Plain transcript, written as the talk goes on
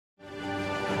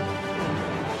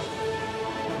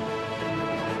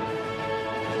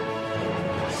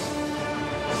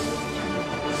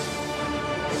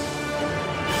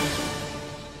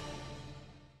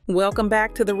Welcome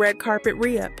back to the Red Carpet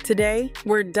Re-Up. Today,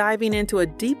 we're diving into a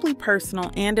deeply personal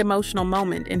and emotional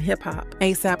moment in hip-hop.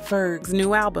 A$AP Ferg's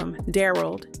new album,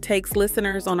 DAROLD, takes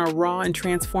listeners on a raw and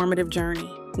transformative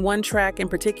journey. One track in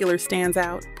particular stands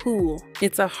out, Pool.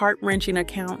 It's a heart-wrenching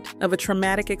account of a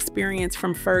traumatic experience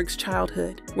from Ferg's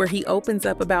childhood, where he opens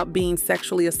up about being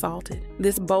sexually assaulted.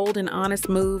 This bold and honest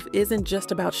move isn't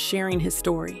just about sharing his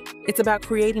story. It's about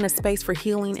creating a space for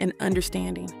healing and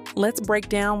understanding. Let's break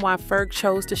down why Ferg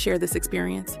chose to share this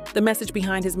experience, the message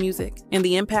behind his music, and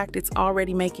the impact it's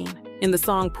already making. In the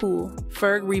song Pool,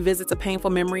 Ferg revisits a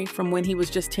painful memory from when he was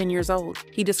just 10 years old.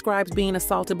 He describes being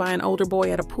assaulted by an older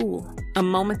boy at a pool, a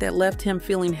moment that left him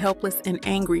feeling helpless and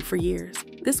angry for years.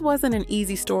 This wasn't an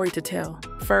easy story to tell.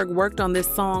 Ferg worked on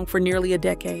this song for nearly a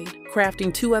decade,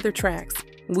 crafting 2 other tracks,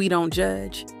 We Don't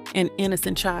Judge and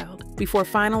Innocent Child, before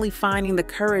finally finding the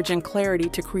courage and clarity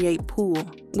to create Pool.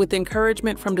 With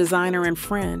encouragement from designer and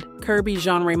friend Kirby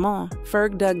Jean-Raymond,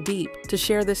 Ferg dug deep to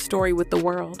share this story with the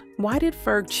world. Why did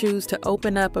Ferg choose to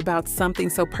open up about something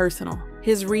so personal?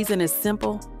 His reason is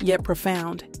simple, yet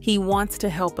profound. He wants to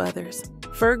help others.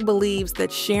 Ferg believes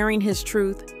that sharing his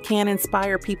truth can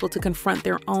inspire people to confront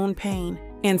their own pain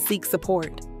and seek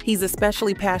support. He's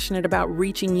especially passionate about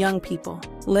reaching young people,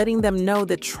 letting them know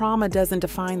that trauma doesn't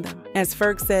define them. As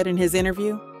Ferg said in his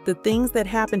interview, the things that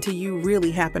happen to you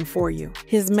really happen for you.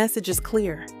 His message is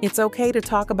clear. It's okay to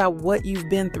talk about what you've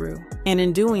been through, and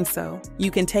in doing so,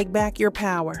 you can take back your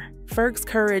power. Ferg's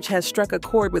courage has struck a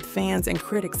chord with fans and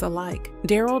critics alike.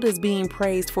 DAROLD is being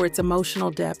praised for its emotional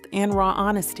depth and raw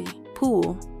honesty.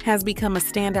 Pool has become a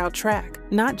standout track,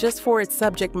 not just for its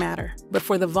subject matter, but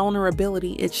for the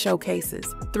vulnerability it showcases.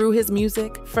 Through his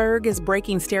music, Ferg is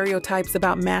breaking stereotypes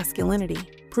about masculinity,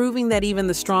 proving that even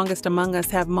the strongest among us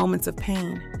have moments of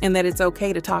pain, and that it's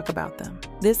okay to talk about them.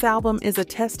 This album is a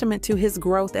testament to his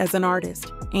growth as an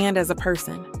artist and as a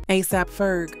person. A$AP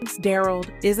Ferg's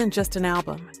DAROLD isn't just an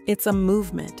album, it's a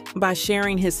movement. By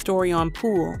sharing his story on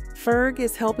Pool, Ferg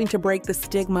is helping to break the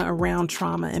stigma around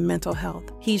trauma and mental health.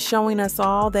 He's showing us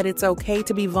all that it's okay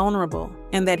to be vulnerable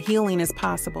and that healing is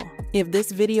possible. If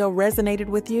this video resonated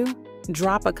with you,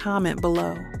 drop a comment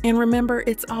below. And remember,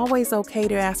 it's always okay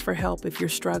to ask for help if you're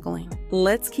struggling.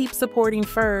 Let's keep supporting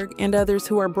Ferg and others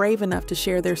who are brave enough to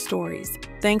share their stories.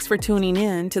 Thanks for tuning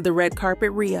in to the Red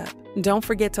Carpet Re-Up. Don't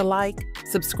forget to like,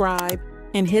 subscribe,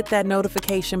 and hit that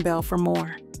notification bell for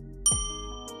more.